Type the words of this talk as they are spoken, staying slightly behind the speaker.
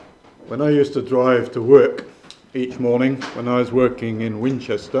When I used to drive to work each morning when I was working in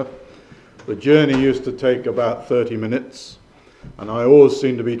Winchester, the journey used to take about 30 minutes, and I always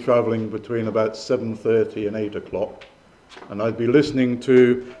seemed to be travelling between about 7:30 and 8 o'clock, and I'd be listening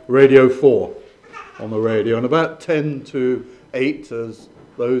to Radio 4 on the radio, and about 10 to 8, as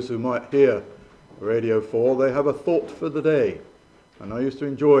those who might hear Radio 4, they have a thought for the day, and I used to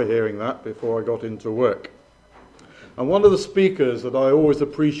enjoy hearing that before I got into work. And one of the speakers that I always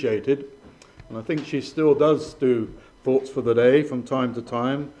appreciated, and I think she still does do thoughts for the day from time to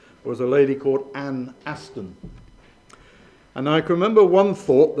time, was a lady called Anne Aston. And I can remember one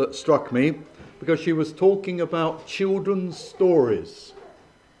thought that struck me, because she was talking about children's stories.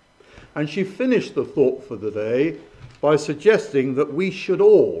 And she finished the thought for the day by suggesting that we should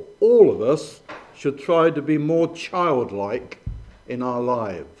all of us, should try to be more childlike in our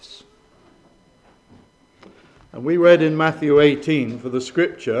lives. And we read in Matthew 18 for the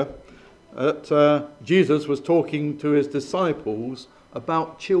scripture that Jesus was talking to his disciples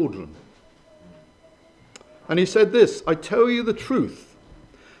about children. And he said this, "I tell you the truth,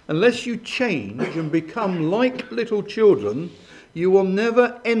 unless you change and become like little children, you will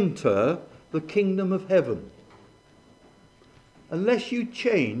never enter the kingdom of heaven." Unless you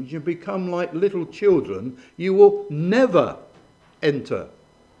change and become like little children, you will never enter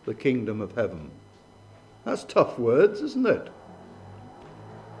the kingdom of heaven. That's tough words, isn't it?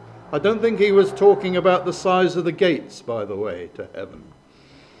 I don't think he was talking about the size of the gates, by the way, to heaven.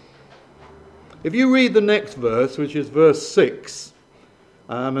 If you read the next verse, which is verse 6,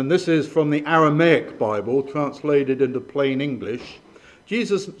 and this is from the Aramaic Bible, translated into plain English,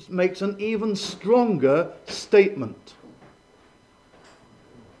 Jesus makes an even stronger statement.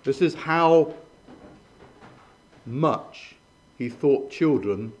 This is how much he thought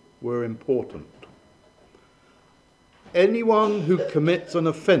children were important. Anyone who commits an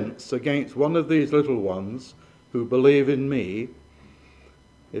offence against one of these little ones who believe in me,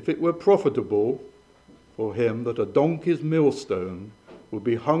 if it were profitable for him that a donkey's millstone would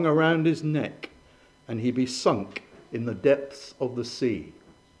be hung around his neck and he be sunk in the depths of the sea.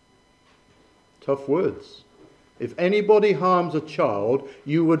 Tough words. If anybody harms a child,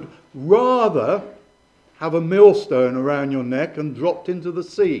 you would rather have a millstone around your neck and dropped into the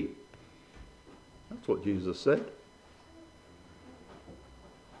sea. That's what Jesus said.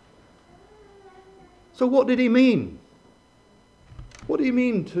 So what did he mean? What do you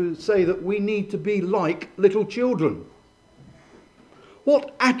mean to say that we need to be like little children?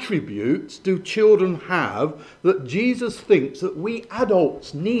 What attributes do children have that Jesus thinks that we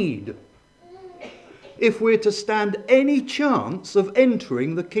adults need if we're to stand any chance of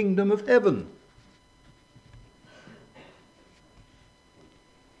entering the kingdom of heaven?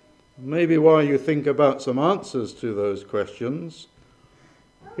 Maybe while you think about some answers to those questions,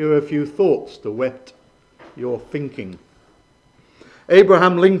 here are a few thoughts to whet your thinking.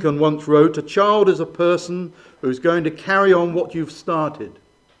 Abraham Lincoln once wrote, "A child is a person who's going to carry on what you've started.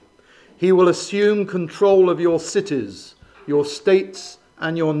 He will assume control of your cities, your states,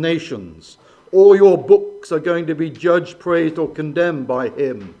 and your nations. All your books are going to be judged, praised, or condemned by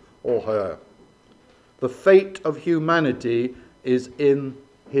him or her. The fate of humanity is in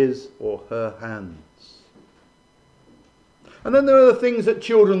his or her hands." And then there are the things that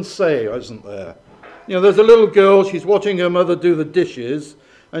children say, isn't there? You know, there's a little girl, she's watching her mother do the dishes,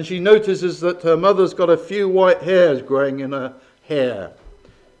 and she notices that her mother's got a few white hairs growing in her hair.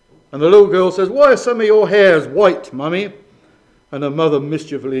 And the little girl says, "Why are some of your hairs white, Mummy?" And her mother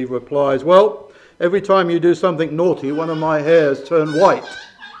mischievously replies, "Well, every time you do something naughty, one of my hairs turn white."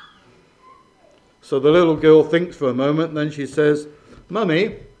 So the little girl thinks for a moment, and then she says,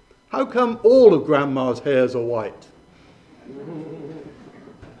 "Mummy, how come all of Grandma's hairs are white?"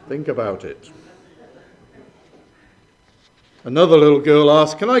 Think about it. Another little girl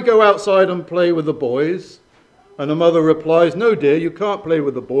asks, "Can I go outside and play with the boys?" And her mother replies, "No, dear, you can't play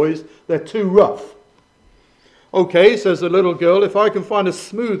with the boys. They're too rough." "Okay," says the little girl, "if I can find a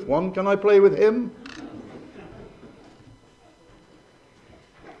smooth one, can I play with him?"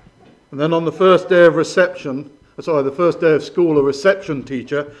 And then on the first day of school, a reception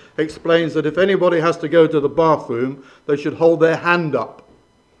teacher explains that if anybody has to go to the bathroom, they should hold their hand up.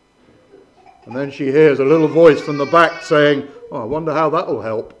 And then she hears a little voice from the back saying, "Oh, I wonder how that will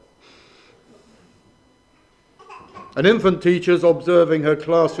help." An infant teacher's observing her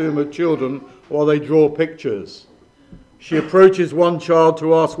classroom of children while they draw pictures. She approaches one child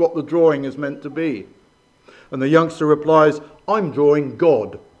to ask what the drawing is meant to be. And the youngster replies, "I'm drawing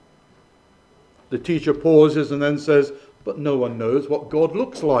God." The teacher pauses and then says, "But no one knows what God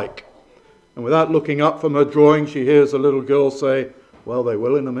looks like." And without looking up from her drawing, she hears the little girl say, "Well, they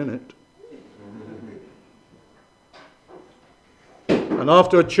will in a minute." And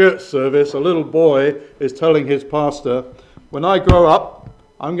after a church service, a little boy is telling his pastor, "When I grow up,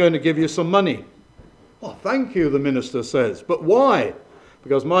 I'm going to give you some money." "Oh, thank you," the minister says. "But why?"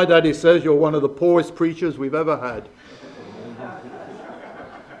 "Because my daddy says you're one of the poorest preachers we've ever had."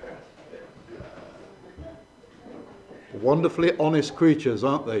 Wonderfully honest creatures,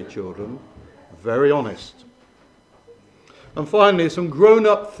 aren't they, children? Very honest. And finally, some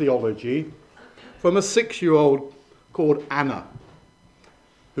grown-up theology from a 6-year-old called Anna,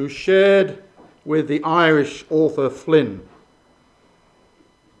 who shared with the Irish author Flynn.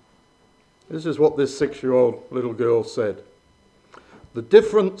 This is what this 6-year-old little girl said. "The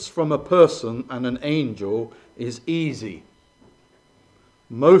difference from a person and an angel is easy.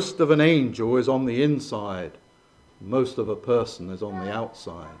 Most of an angel is on the inside. Most of a person is on the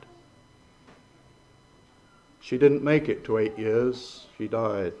outside." She didn't make it to 8 years. She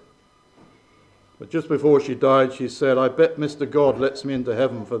died. But just before she died, she said, "I bet Mr. God lets me into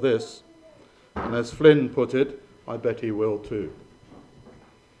heaven for this. And as Flynn put it, I bet he will too."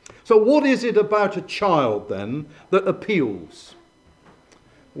 So what is it about a child, then, that appeals?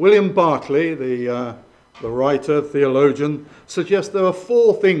 William Barclay, the writer, theologian, suggests there are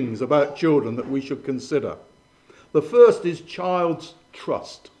 4 things about children that we should consider. The first is child's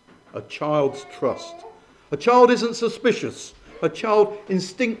trust. A child's trust. A child isn't suspicious. A child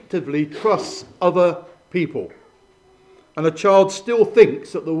instinctively trusts other people. And a child still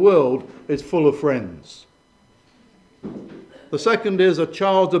thinks that the world is full of friends. The second is a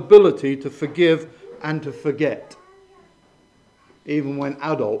child's ability to forgive and to forget, even when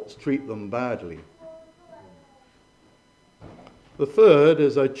adults treat them badly. The third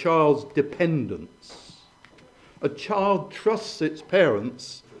is a child's dependence. A child trusts its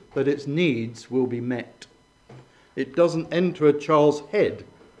parents that its needs will be met. It doesn't enter a child's head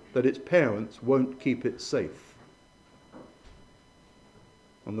that its parents won't keep it safe.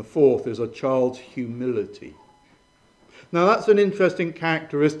 And the fourth is a child's humility. Now that's an interesting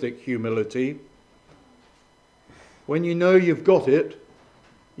characteristic, humility. When you know you've got it,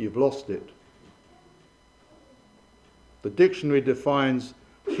 you've lost it. The dictionary defines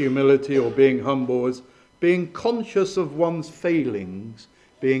humility or being humble as being conscious of one's failings,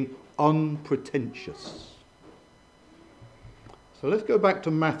 being unpretentious. So let's go back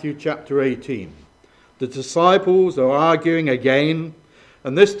to Matthew chapter 18. The disciples are arguing again,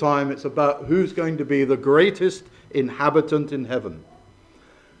 and this time it's about who's going to be the greatest inhabitant in heaven,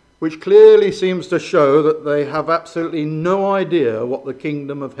 which clearly seems to show that they have absolutely no idea what the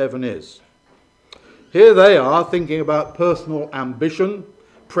kingdom of heaven is. Here they are thinking about personal ambition,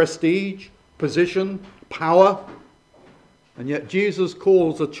 prestige, position, power, and yet Jesus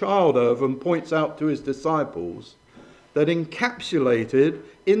calls a child over and points out to his disciples that encapsulated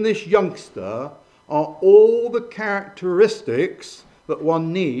in this youngster are all the characteristics that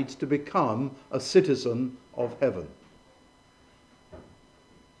one needs to become a citizen of heaven.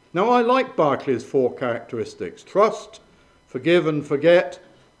 Now, I like Barclay's 4 characteristics: trust, forgive and forget,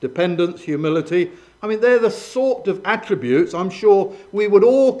 dependence, humility. I mean, they're the sort of attributes I'm sure we would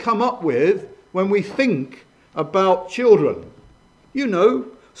all come up with when we think about children. You know,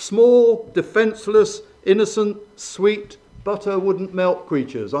 small, defenseless, innocent, sweet, butter wouldn't melt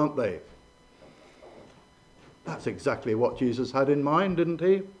creatures, aren't they? That's exactly what Jesus had in mind, didn't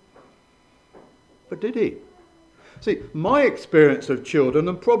he? But did he? See, my experience of children,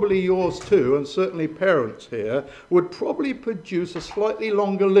 and probably yours too, and certainly parents here, would probably produce a slightly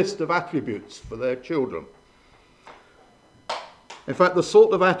longer list of attributes for their children. In fact, the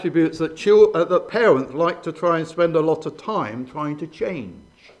sort of attributes that parents like to try and spend a lot of time trying to change.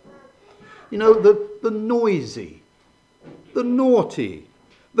 You know, the noisy, the naughty,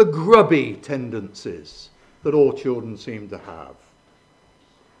 the grubby tendencies that all children seem to have.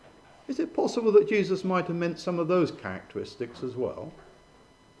 Is it possible that Jesus might have meant some of those characteristics as well?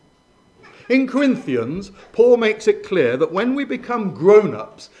 In Corinthians, Paul makes it clear that when we become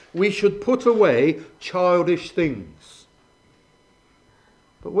grown-ups, we should put away childish things.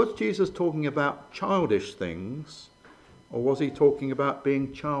 But was Jesus talking about childish things, or was he talking about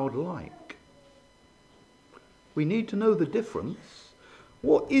being childlike? We need to know the difference.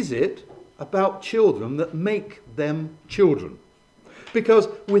 What is it about children that make them children? Because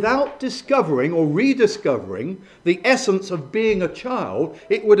without discovering or rediscovering the essence of being a child,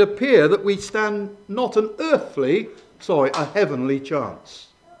 it would appear that we stand not a heavenly chance.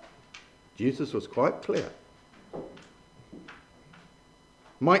 Jesus was quite clear.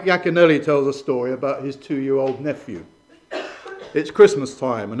 Mike Yaconelli tells a story about his 2-year-old nephew. It's Christmas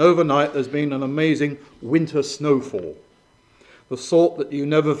time, and overnight there's been an amazing winter snowfall. The sort that you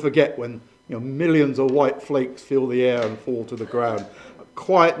never forget when, Millions of white flakes fill the air and fall to the ground. It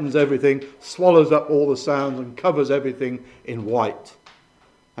quietens everything, swallows up all the sounds and covers everything in white.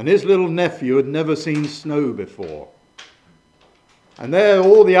 And his little nephew had never seen snow before. And there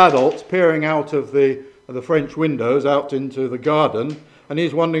all the adults peering out of the French windows out into the garden, and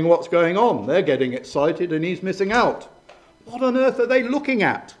he's wondering what's going on. They're getting excited and he's missing out. What on earth are they looking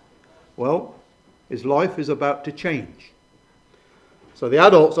at? Well, his life is about to change. So the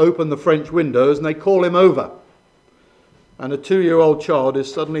adults open the French windows and they call him over. And a 2-year-old child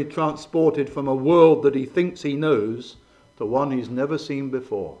is suddenly transported from a world that he thinks he knows to one he's never seen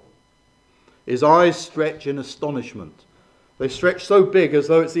before. His eyes stretch in astonishment. They stretch so big as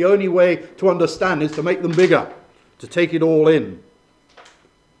though it's the only way to understand is to make them bigger, to take it all in.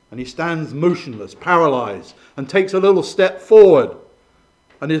 And he stands motionless, paralyzed, and takes a little step forward.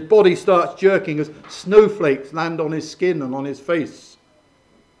 And his body starts jerking as snowflakes land on his skin and on his face.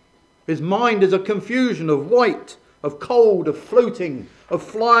 His mind is a confusion of white, of cold, of floating, of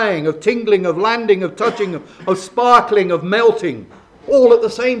flying, of tingling, of landing, of touching, of sparkling, of melting, all at the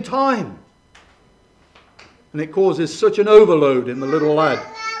same time. And it causes such an overload in the little lad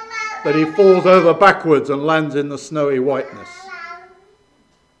that he falls over backwards and lands in the snowy whiteness.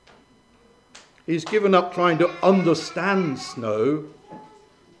 He's given up trying to understand snow,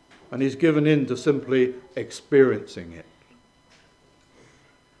 and he's given in to simply experiencing it.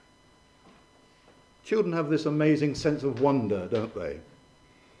 Children have this amazing sense of wonder, don't they?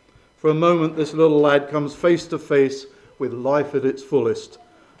 For a moment, this little lad comes face to face with life at its fullest,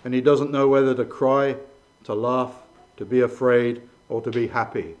 and he doesn't know whether to cry, to laugh, to be afraid, or to be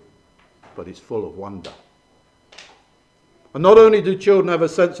happy. But he's full of wonder. And not only do children have a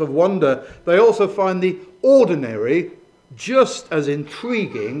sense of wonder, they also find the ordinary just as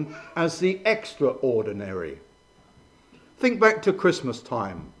intriguing as the extraordinary. Think back to Christmas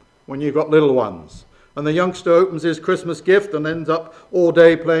time, when you've got little ones, and the youngster opens his Christmas gift and ends up all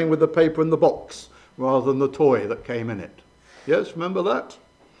day playing with the paper in the box, rather than the toy that came in it. Yes, remember that?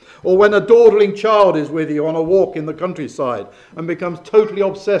 Or when a dawdling child is with you on a walk in the countryside and becomes totally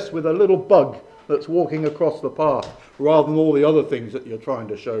obsessed with a little bug that's walking across the path, rather than all the other things that you're trying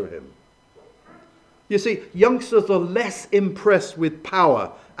to show him. You see, youngsters are less impressed with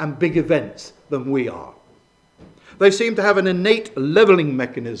power and big events than we are. They seem to have an innate levelling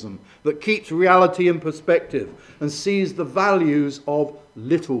mechanism that keeps reality in perspective and sees the values of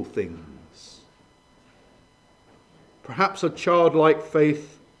little things. Perhaps a childlike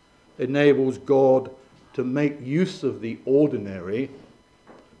faith enables God to make use of the ordinary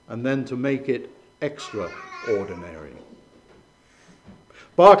and then to make it extraordinary.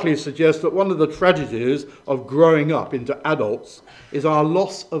 Barclay suggests that one of the tragedies of growing up into adults is our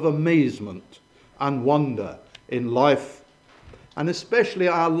loss of amazement and wonder in life, and especially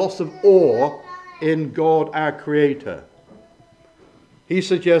our loss of awe in God, our Creator. He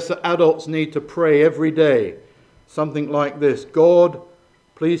suggests that adults need to pray every day, something like this: God,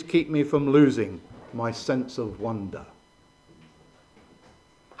 please keep me from losing my sense of wonder.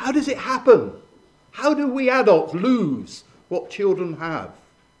 How does it happen? How do we adults lose what children have?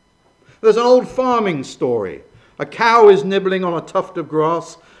 There's an old farming story. A cow is nibbling on a tuft of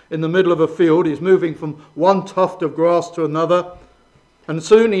grass in the middle of a field. He's moving from one tuft of grass to another. And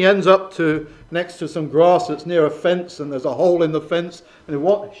soon he ends up next to some grass that's near a fence, and there's a hole in the fence.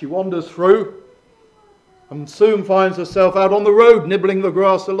 And she wanders through and soon finds herself out on the road nibbling the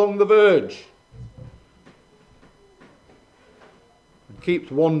grass along the verge. And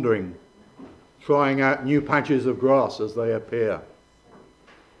keeps wandering, trying out new patches of grass as they appear.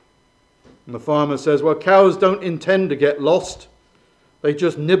 And the farmer says, well, cows don't intend to get lost. They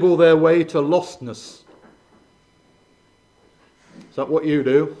just nibble their way to lostness. Is that what you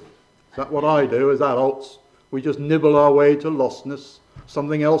do? Is that what I do as adults? We just nibble our way to lostness.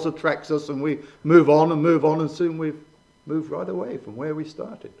 Something else attracts us and we move on, and soon we've moved right away from where we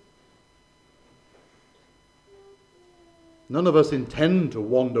started. None of us intend to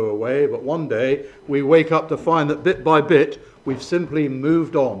wander away, but one day we wake up to find that bit by bit we've simply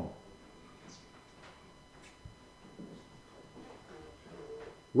moved on.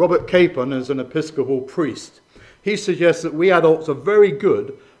 Robert Capon is an Episcopal priest. He suggests that we adults are very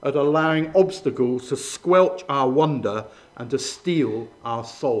good at allowing obstacles to squelch our wonder and to steal our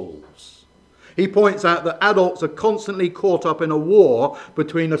souls. He points out that adults are constantly caught up in a war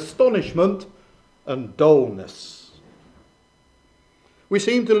between astonishment and dullness. We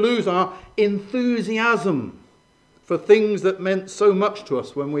seem to lose our enthusiasm for things that meant so much to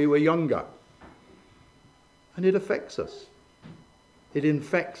us when we were younger. And it affects us. It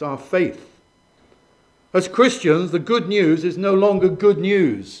infects our faith. As Christians, the good news is no longer good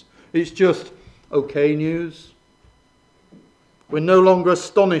news. It's just okay news. We're no longer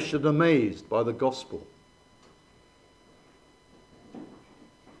astonished and amazed by the gospel.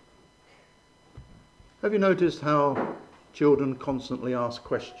 Have you noticed how children constantly ask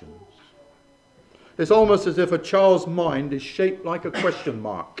questions? It's almost as if a child's mind is shaped like a question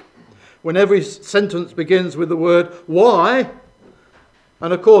mark. When every sentence begins with the word why,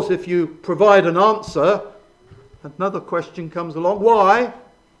 and of course if you provide an answer, another question comes along, why?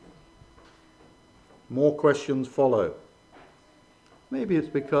 More questions follow. Maybe it's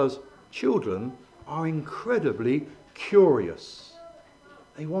because children are incredibly curious.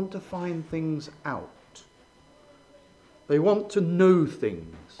 They want to find things out. They want to know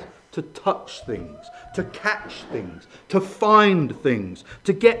things, to touch things, to catch things, to find things,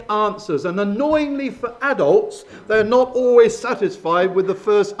 to get answers. And annoyingly for adults, they're not always satisfied with the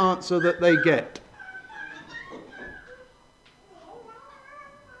first answer that they get.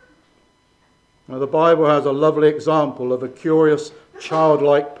 Now, the Bible has a lovely example of a curious,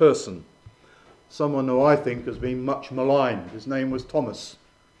 childlike person. Someone who I think has been much maligned. His name was Thomas,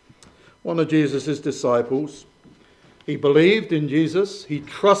 one of Jesus' disciples. He believed in Jesus, he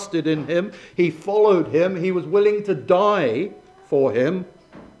trusted in him, he followed him, he was willing to die for him,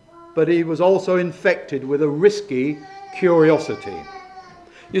 but he was also infected with a risky curiosity.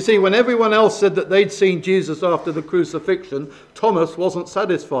 You see, when everyone else said that they'd seen Jesus after the crucifixion, Thomas wasn't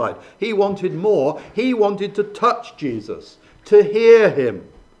satisfied. He wanted more. He wanted to touch Jesus, to hear him,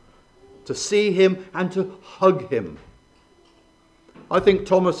 to see him, and to hug him. I think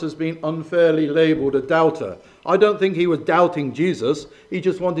Thomas has been unfairly labelled a doubter. I don't think he was doubting Jesus. He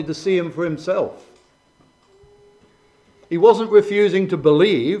just wanted to see him for himself. He wasn't refusing to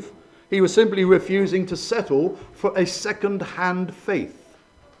believe. He was simply refusing to settle for a second-hand faith.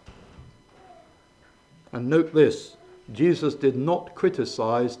 And note this, Jesus did not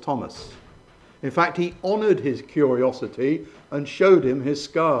criticize Thomas. In fact, he honoured his curiosity and showed him his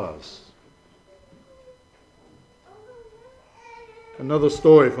scars. Another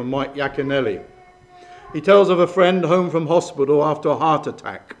story from Mike Yaconelli. He tells of a friend home from hospital after a heart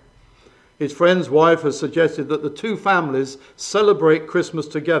attack. His friend's wife has suggested that the two families celebrate Christmas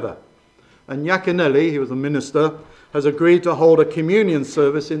together. And Yaconelli, he was a minister, has agreed to hold a communion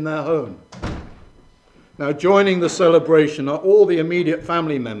service in their home. Now, joining the celebration are all the immediate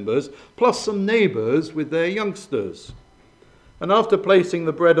family members, plus some neighbours with their youngsters. And after placing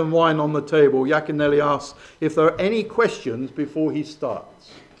the bread and wine on the table, Yaconelli asks if there are any questions before he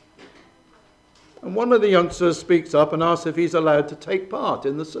starts. And one of the youngsters speaks up and asks if he's allowed to take part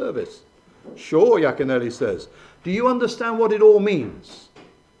in the service. Sure, Yaconelli says. Do you understand what it all means?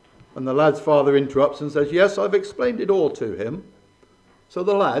 And the lad's father interrupts and says, yes, I've explained it all to him. So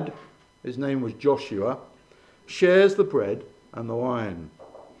the lad, his name was Joshua, shares the bread and the wine.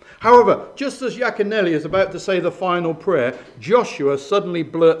 However, just as Yaconelli is about to say the final prayer, Joshua suddenly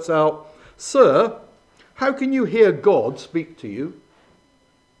blurts out, Sir, how can you hear God speak to you?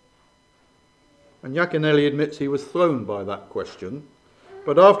 And Yaconelli admits he was thrown by that question.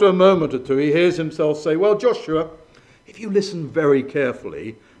 But after a moment or two, he hears himself say, well, Joshua, if you listen very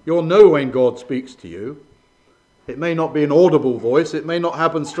carefully, you'll know when God speaks to you. It may not be an audible voice, it may not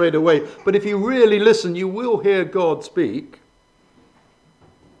happen straight away, but if you really listen, you will hear God speak.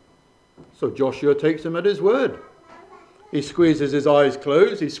 So Joshua takes him at his word. He squeezes his eyes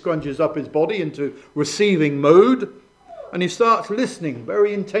closed, he scrunches up his body into receiving mode, and he starts listening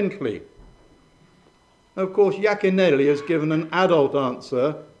very intently. Of course, Yaconelli has given an adult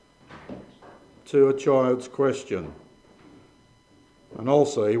answer to a child's question. And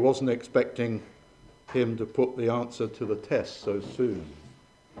also, he wasn't expecting him to put the answer to the test so soon.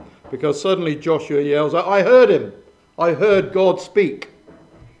 Because suddenly Joshua yells out, I heard him! I heard God speak!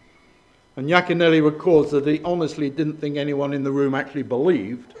 And Yaconelli records that he honestly didn't think anyone in the room actually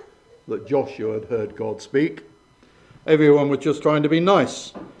believed that Joshua had heard God speak. Everyone was just trying to be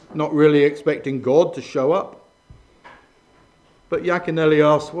nice, not really expecting God to show up. But Yaconelli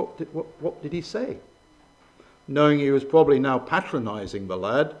asked, what did he say? Knowing he was probably now patronising the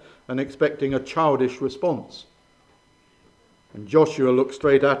lad and expecting a childish response. And Joshua looks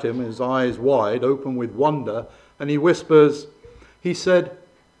straight at him, his eyes wide, open with wonder, and he whispers, he said,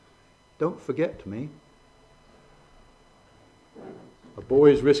 don't forget me. A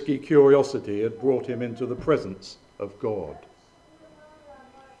boy's risky curiosity had brought him into the presence of God.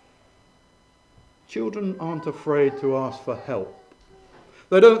 Children aren't afraid to ask for help.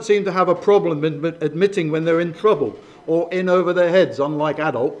 They don't seem to have a problem admitting when they're in trouble or in over their heads, unlike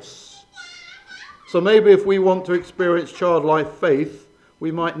adults. So maybe if we want to experience childlike faith,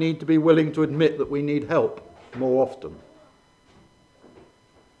 we might need to be willing to admit that we need help more often.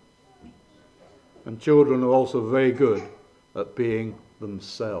 And children are also very good at being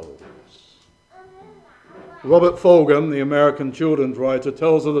themselves. Robert Fulghum, the American children's writer,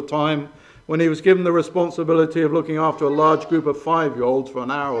 tells of the time when he was given the responsibility of looking after a large group of 5-year-olds for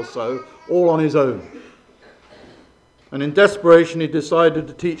an hour or so, all on his own. And in desperation, he decided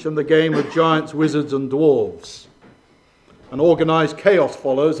to teach them the game of giants, wizards, and dwarves. And organised chaos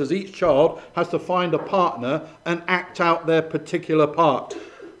follows as each child has to find a partner and act out their particular part,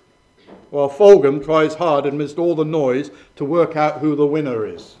 while Fulghum tries hard amidst all the noise to work out who the winner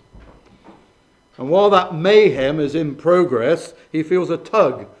is. And while that mayhem is in progress, he feels a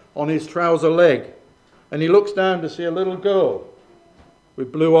tug on his trouser leg, and he looks down to see a little girl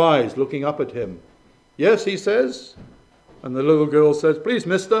with blue eyes looking up at him. "Yes," he says. And the little girl says, "Please,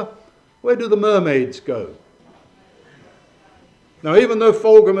 mister, where do the mermaids go?" Now, even though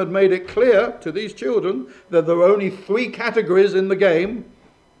Fulghum had made it clear to these children that there were only 3 categories in the game,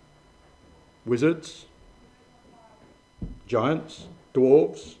 wizards, giants,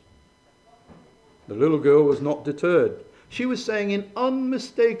 dwarves, the little girl was not deterred. She was saying in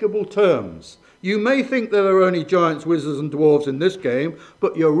unmistakable terms, "You may think there are only giants, wizards, and dwarves in this game,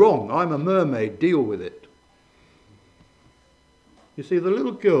 but you're wrong. I'm a mermaid. Deal with it." You see, the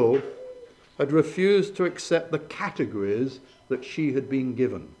little girl had refused to accept the categories that she had been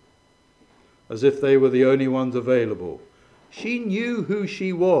given, as if they were the only ones available. She knew who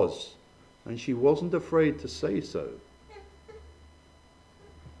she was, and she wasn't afraid to say so.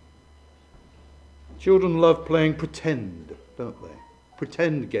 Children love playing pretend, don't they?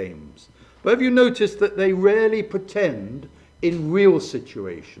 Pretend games. But have you noticed that they rarely pretend in real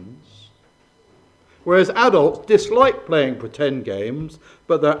situations? Whereas adults dislike playing pretend games,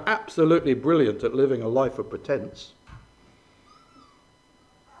 but they're absolutely brilliant at living a life of pretense.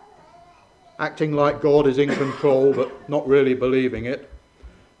 Acting like God is in control, but not really believing it.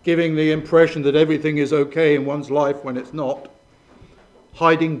 Giving the impression that everything is okay in one's life when it's not.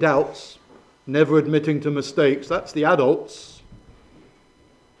 Hiding doubts. Never admitting to mistakes. That's the adults.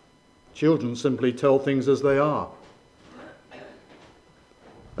 Children simply tell things as they are.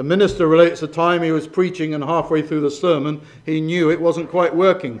 A minister relates a time he was preaching, and halfway through the sermon he knew it wasn't quite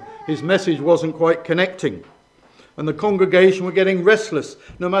working. His message wasn't quite connecting. And the congregation were getting restless.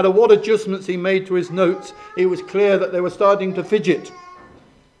 No matter what adjustments he made to his notes, it was clear that they were starting to fidget.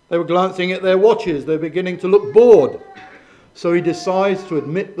 They were glancing at their watches. They were beginning to look bored. So he decides to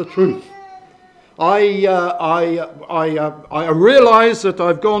admit the truth. I realise that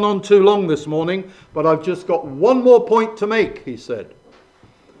I've gone on too long this morning, but I've just got one more point to make, he said.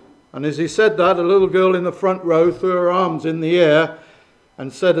 And as he said that, a little girl in the front row threw her arms in the air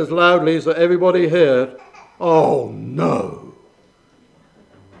and said as loudly as that everybody heard, "Oh no."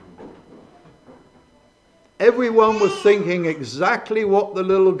 Everyone was thinking exactly what the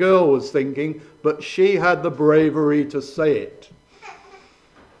little girl was thinking, but she had the bravery to say it.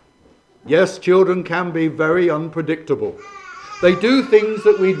 Yes, children can be very unpredictable. They do things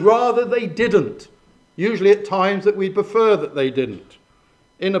that we'd rather they didn't, usually at times that we'd prefer that they didn't,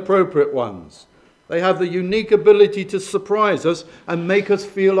 inappropriate ones. They have the unique ability to surprise us and make us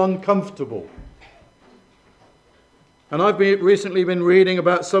feel uncomfortable. And I've recently been reading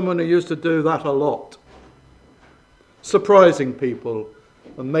about someone who used to do that a lot. Surprising people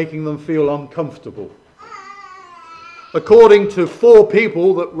and making them feel uncomfortable. According to 4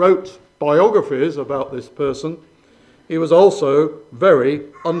 people that wrote biographies about this person, he was also very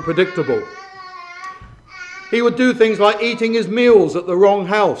unpredictable. He would do things like eating his meals at the wrong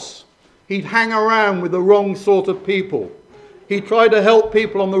house. He'd hang around with the wrong sort of people. He'd try to help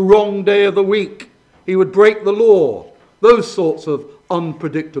people on the wrong day of the week. He would break the law. Those sorts of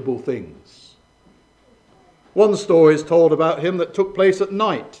unpredictable things. One story is told about him that took place at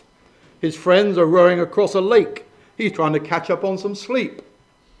night. His friends are rowing across a lake. He's trying to catch up on some sleep.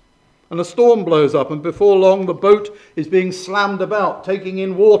 And a storm blows up, and before long the boat is being slammed about, taking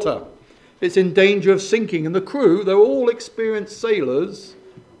in water. It's in danger of sinking, and the crew, they're all experienced sailors,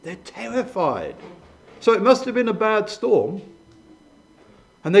 they're terrified. So it must have been a bad storm.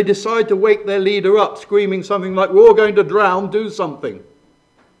 And they decide to wake their leader up, screaming something like, "We're all going to drown, do something."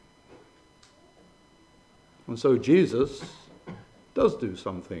 And so Jesus does do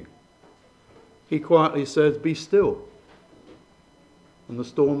something. He quietly says, "Be still." And the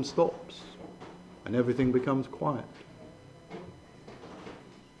storm stops, and everything becomes quiet.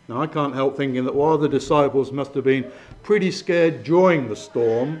 Now, I can't help thinking that while the disciples must have been pretty scared during the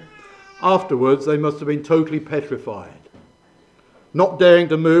storm, afterwards they must have been totally petrified, not daring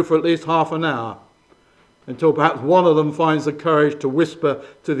to move for at least half an hour, until perhaps one of them finds the courage to whisper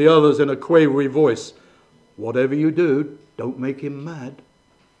to the others in a quavery voice, "Whatever you do, don't make him mad."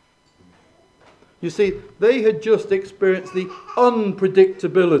 You see, they had just experienced the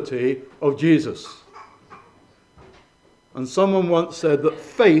unpredictability of Jesus. And someone once said that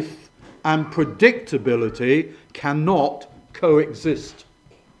faith and predictability cannot coexist.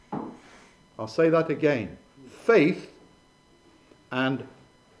 I'll say that again. Faith and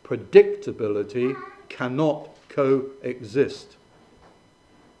predictability cannot coexist.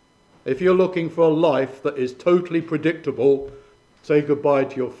 If you're looking for a life that is totally predictable, say goodbye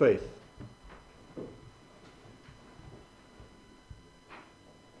to your faith.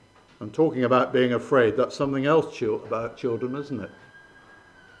 And talking about being afraid, that's something else about children, isn't it?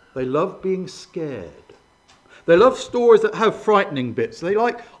 They love being scared. They love stories that have frightening bits. They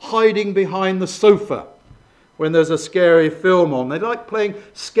like hiding behind the sofa when there's a scary film on. They like playing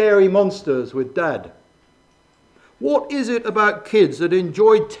scary monsters with Dad. What is it about kids that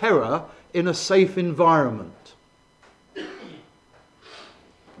enjoy terror in a safe environment?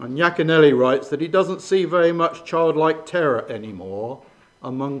 And Yaconelli writes that he doesn't see very much childlike terror anymore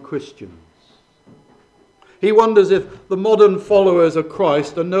among Christians. He wonders if the modern followers of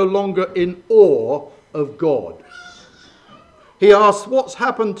Christ are no longer in awe of God. He asks what's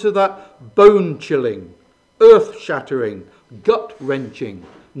happened to that bone-chilling, earth-shattering, gut-wrenching,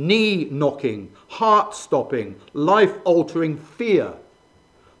 knee-knocking, heart-stopping, life-altering fear,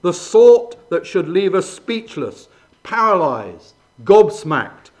 the sort that should leave us speechless, paralysed,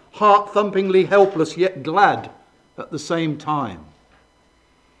 gobsmacked, heart-thumpingly helpless yet glad at the same time.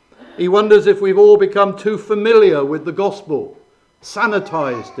 He wonders if we've all become too familiar with the gospel,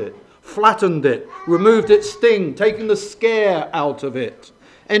 sanitized it, flattened it, removed its sting, taken the scare out of it,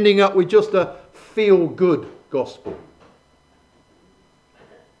 ending up with just a feel-good gospel.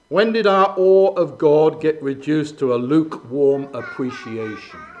 When did our awe of God get reduced to a lukewarm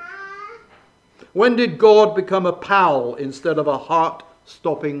appreciation? When did God become a pal instead of a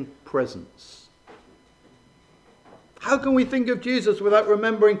heart-stopping presence? How can we think of Jesus without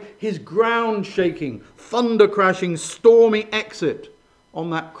remembering his ground-shaking, thunder-crashing, stormy exit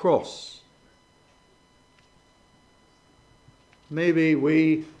on that cross? Maybe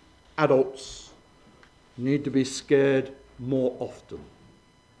we adults need to be scared more often,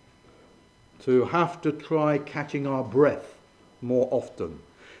 to have to try catching our breath more often,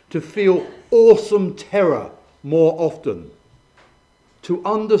 to feel awesome terror more often, to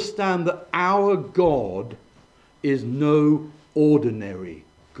understand that our God is no ordinary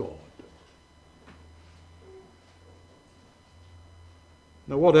God.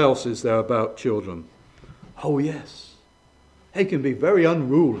 Now, what else is there about children? Oh, yes. They can be very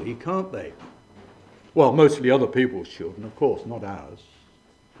unruly, can't they? Well, mostly other people's children, of course, not ours.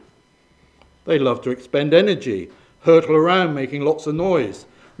 They love to expend energy, hurtle around making lots of noise,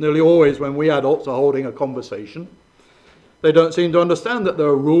 nearly always when we adults are holding a conversation. They don't seem to understand that there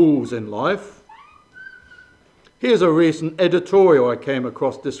are rules in life. Here's a recent editorial I came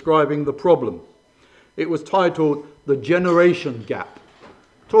across describing the problem. It was titled "The Generation Gap,"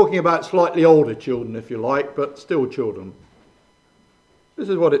 talking about slightly older children, if you like, but still children. This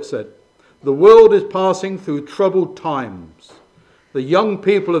is what it said. The world is passing through troubled times. The young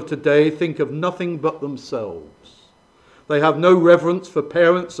people of today think of nothing but themselves. They have no reverence for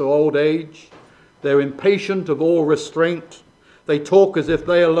parents or old age. They're impatient of all restraint. They talk as if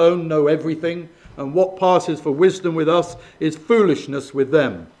they alone know everything, and what passes for wisdom with us is foolishness with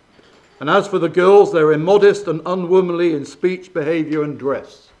them. And as for the girls, they're immodest and unwomanly in speech, behaviour and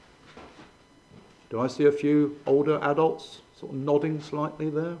dress. Do I see a few older adults sort of nodding slightly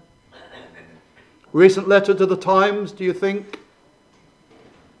there? Recent letter to the Times, do you think?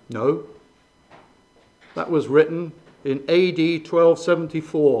 No. That was written in AD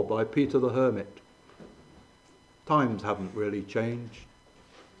 1274 by Peter the Hermit. Times haven't really changed.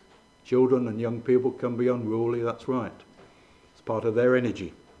 Children and young people can be unruly, that's right. It's part of their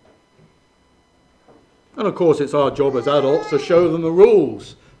energy. And of course it's our job as adults to show them the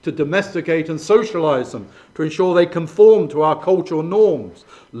rules, to domesticate and socialise them, to ensure they conform to our cultural norms.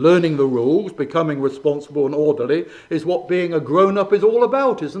 Learning the rules, becoming responsible and orderly, is what being a grown-up is all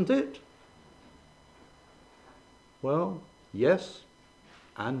about, isn't it? Well, yes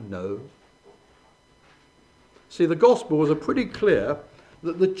and no. See, the Gospels are pretty clear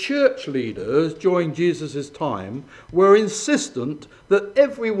that the church leaders during Jesus' time were insistent that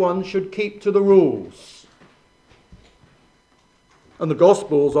everyone should keep to the rules. And the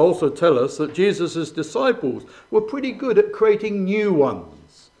Gospels also tell us that Jesus' disciples were pretty good at creating new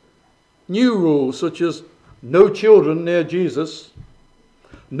ones. New rules such as no children near Jesus,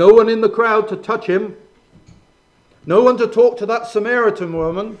 no one in the crowd to touch him, no one to talk to that Samaritan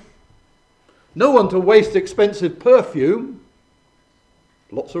woman, no one to waste expensive perfume.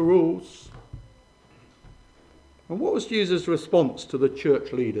 Lots of rules. And what was Jesus' response to the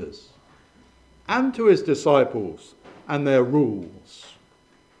church leaders and to his disciples and their rules?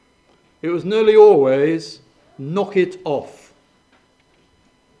 It was nearly always, knock it off,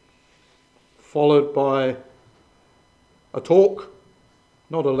 followed by a talk,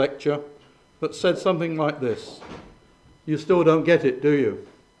 not a lecture, that said something like this: you still don't get it, do you?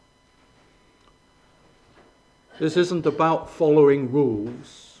 This isn't about following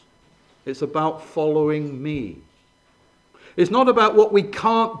rules. It's about following me. It's not about what we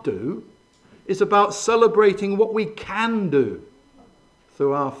can't do. It's about celebrating what we can do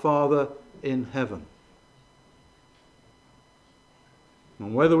through our Father in heaven.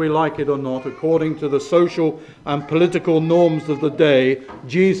 And whether we like it or not, according to the social and political norms of the day,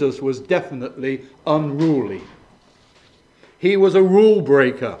 Jesus was definitely unruly. He was a rule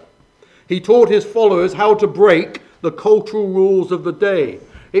breaker. He taught his followers how to break the cultural rules of the day.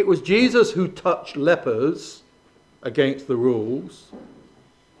 It was Jesus who touched lepers against the rules.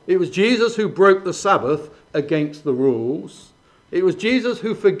 It was Jesus who broke the Sabbath against the rules. It was Jesus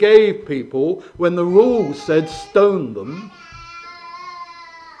who forgave people when the rules said stone them.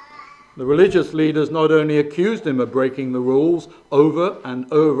 The religious leaders not only accused him of breaking the rules over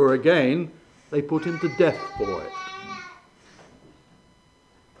and over again, they put him to death for it.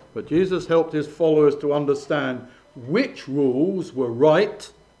 But Jesus helped his followers to understand which rules were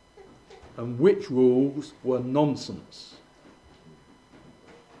right and which rules were nonsense.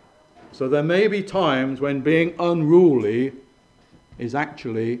 So there may be times when being unruly is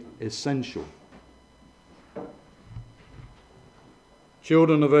actually essential.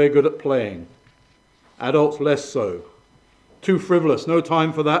 Children are very good at playing. Adults less so. Too frivolous, no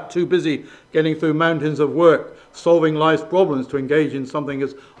time for that. Too busy getting through mountains of work, solving life's problems to engage in something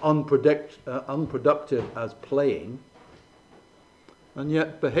as unproductive as playing. And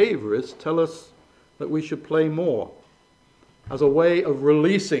yet behaviorists tell us that we should play more as a way of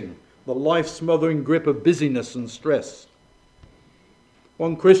releasing the life-smothering grip of busyness and stress.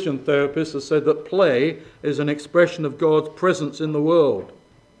 One Christian therapist has said that play is an expression of God's presence in the world.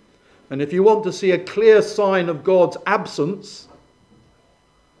 And if you want to see a clear sign of God's absence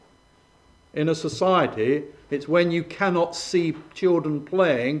in a society, it's when you cannot see children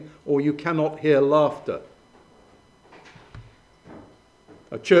playing or you cannot hear laughter.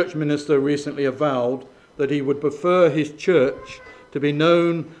 A church minister recently avowed that he would prefer his church to be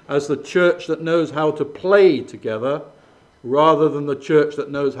known as the church that knows how to play together rather than the church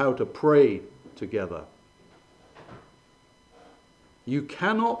that knows how to pray together. You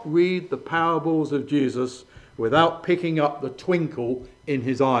cannot read the parables of Jesus without picking up the twinkle in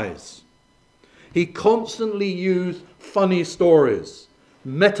his eyes. He constantly used funny stories,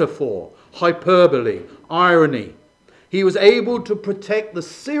 metaphor, hyperbole, irony. He was able to protect the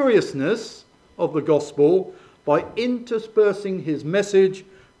seriousness of the gospel by interspersing his message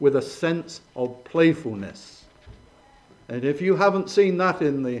with a sense of playfulness. And if you haven't seen that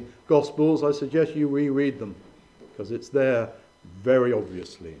in the Gospels, I suggest you reread them, because it's there very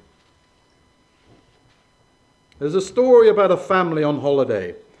obviously. There's a story about a family on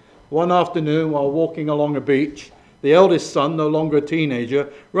holiday. One afternoon, while walking along a beach, the eldest son, no longer a teenager,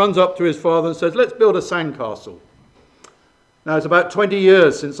 runs up to his father and says, "Let's build a sandcastle." Now, it's about 20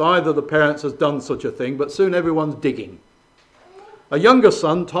 years since either of the parents has done such a thing, but soon everyone's digging. A younger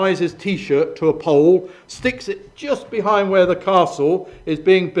son ties his t-shirt to a pole, sticks it just behind where the castle is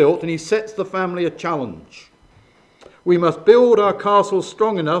being built, and he sets the family a challenge. "We must build our castle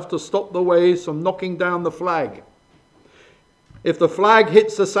strong enough to stop the waves from knocking down the flag. If the flag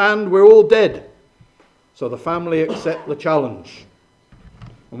hits the sand, we're all dead." So the family accept the challenge.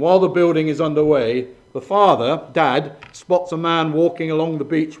 And while the building is underway, the father, Dad, spots a man walking along the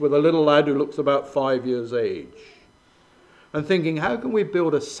beach with a little lad who looks about 5 years age. And thinking, how can we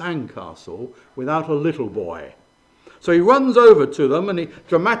build a sandcastle without a little boy? So he runs over to them and he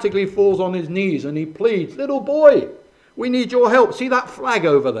dramatically falls on his knees and he pleads, "Little boy, we need your help. See that flag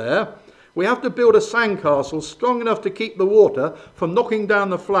over there? We have to build a sandcastle strong enough to keep the water from knocking down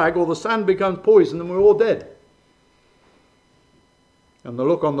the flag, or the sand becomes poison and we're all dead." And the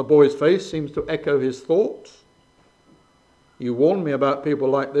look on the boy's face seems to echo his thoughts. "You warned me about people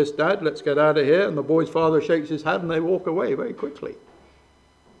like this, Dad. Let's get out of here." And the boy's father shakes his head and they walk away very quickly.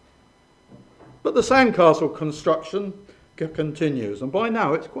 But the sandcastle construction continues, and by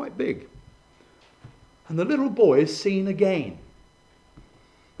now it's quite big. And the little boy is seen again.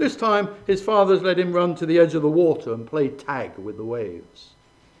 This time his father's let him run to the edge of the water and play tag with the waves.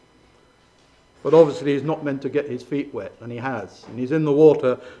 But obviously he's not meant to get his feet wet, and he has. And he's in the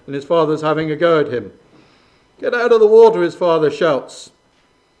water, and his father's having a go at him. "Get out of the water," his father shouts.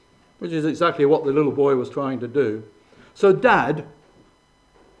 which is exactly what the little boy was trying to do. So Dad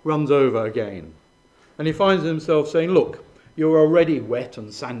runs over again, and he finds himself saying, look, you're already wet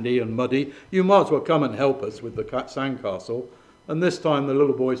and sandy and muddy. You might as well come and help us with the sandcastle. And this time the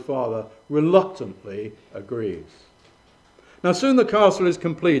little boy's father reluctantly agrees. Now soon the castle is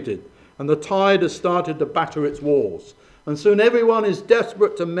completed, and the tide has started to batter its walls. And soon everyone is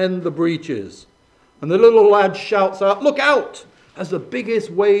desperate to mend the breaches. And the little lad shouts out, look out! As the biggest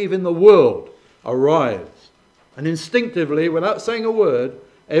wave in the world arrives. And instinctively, without saying a word,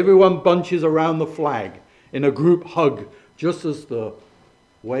 everyone bunches around the flag in a group hug, just as the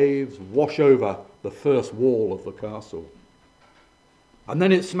waves wash over the first wall of the castle. And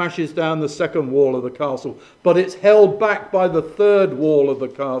then it smashes down the second wall of the castle, but it's held back by the third wall of the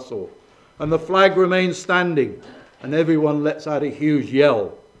castle. And the flag remains standing, and everyone lets out a huge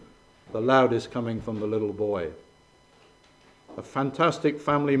yell, the loudest coming from the little boy. A fantastic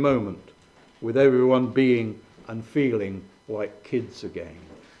family moment, with everyone being and feeling like kids again.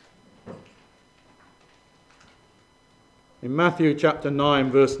 In Matthew chapter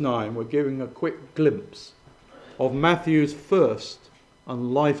 9, verse 9, we're giving a quick glimpse of Matthew's first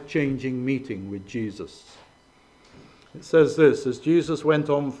and life-changing meeting with Jesus. It says this: as Jesus went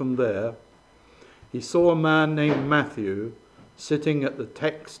on from there, he saw a man named Matthew sitting at the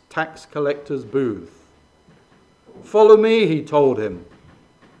tax collector's booth. Follow me, he told him.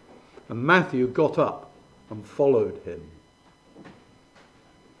 And Matthew got up and followed him.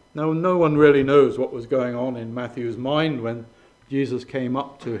 Now, no one really knows what was going on in Matthew's mind when Jesus came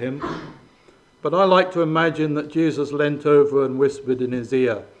up to him. But I like to imagine that Jesus leant over and whispered in his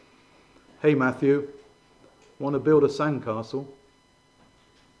ear, hey Matthew, want to build a sandcastle?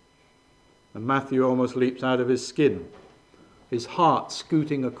 And Matthew almost leaps out of his skin, his heart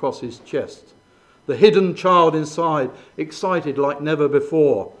scooting across his chest, the hidden child inside excited like never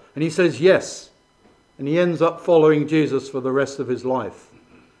before. And he says yes, and he ends up following Jesus for the rest of his life,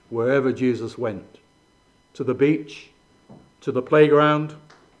 wherever Jesus went, to the beach, to the playground,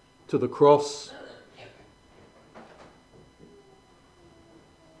 to the cross.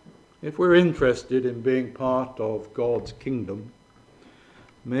 If we're interested in being part of God's kingdom,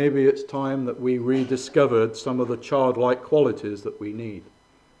 maybe it's time that we rediscovered some of the childlike qualities that we need.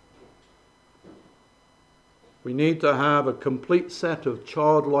 We need to have a complete set of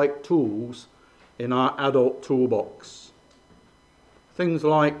childlike tools in our adult toolbox. Things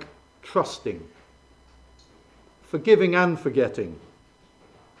like trusting, forgiving and forgetting,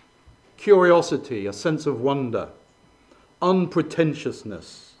 curiosity, a sense of wonder,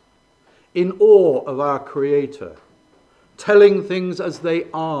 unpretentiousness, in awe of our Creator, telling things as they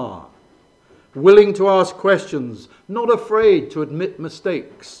are, willing to ask questions, not afraid to admit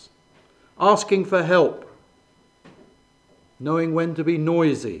mistakes, asking for help, knowing when to be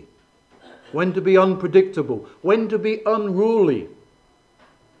noisy, when to be unpredictable, when to be unruly.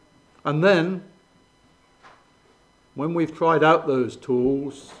 And then, when we've tried out those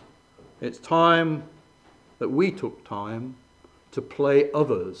tools, it's time that we took time to play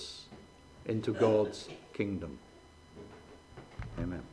others into God's kingdom. Amen.